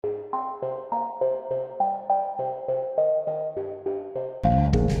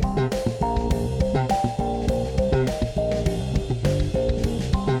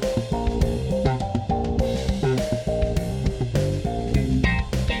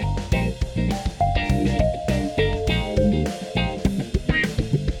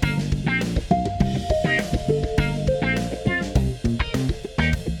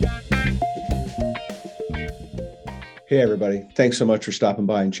Hey, everybody. Thanks so much for stopping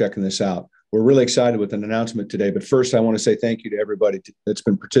by and checking this out. We're really excited with an announcement today. But first, I want to say thank you to everybody that's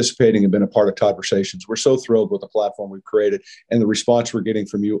been participating and been a part of Toddversations. We're so thrilled with the platform we've created and the response we're getting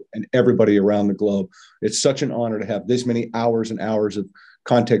from you and everybody around the globe. It's such an honor to have this many hours and hours of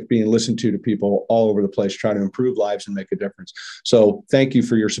content being listened to people all over the place trying to improve lives and make a difference. So thank you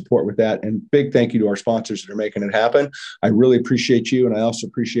for your support with that. And big thank you to our sponsors that are making it happen. I really appreciate you. And I also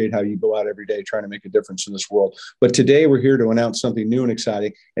appreciate how you go out every day trying to make a difference in this world. But today we're here to announce something new and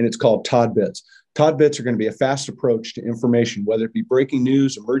exciting, and it's called Todd Bits. Todd Bits are going to be a fast approach to information, whether it be breaking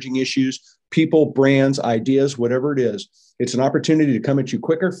news, emerging issues, people, brands, ideas, whatever it is. It's an opportunity to come at you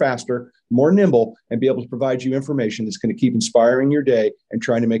quicker, faster, more nimble, and be able to provide you information that's going to keep inspiring your day and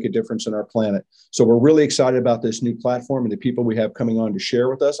trying to make a difference in our planet. So we're really excited about this new platform and the people we have coming on to share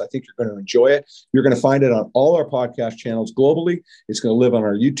with us. I think you're going to enjoy it. You're going to find it on all our podcast channels globally. It's going to live on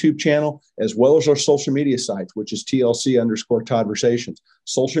our YouTube channel, as well as our social media sites, which is TLC_Toddversations.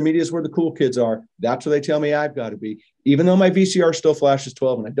 Social media is where the cool kids are. That's where they tell me I've got to be, even though my VCR still flashes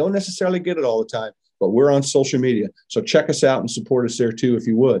 12 and I don't necessarily get it all the time, but we're on social media. So check us out and support us there too, if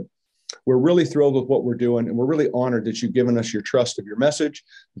you would. We're really thrilled with what we're doing, and we're really honored that you've given us your trust of your message,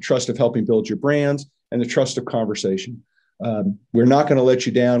 the trust of helping build your brands, and the trust of conversation. We're not going to let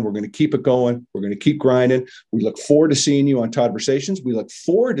you down. We're going to keep it going. We're going to keep grinding. We look forward to seeing you on Toddversations. We look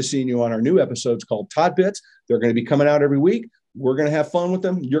forward to seeing you on our new episodes called Todd Bits. They're going to be coming out every week. We're going to have fun with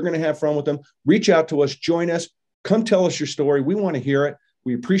them. You're going to have fun with them. Reach out to us. Join us. Come tell us your story. We want to hear it.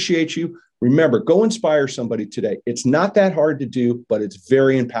 We appreciate you. Remember, go inspire somebody today. It's not that hard to do, but it's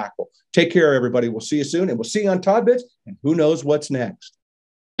very impactful. Take care, everybody. We'll see you soon, and we'll see you on Todd Bits, and who knows what's next.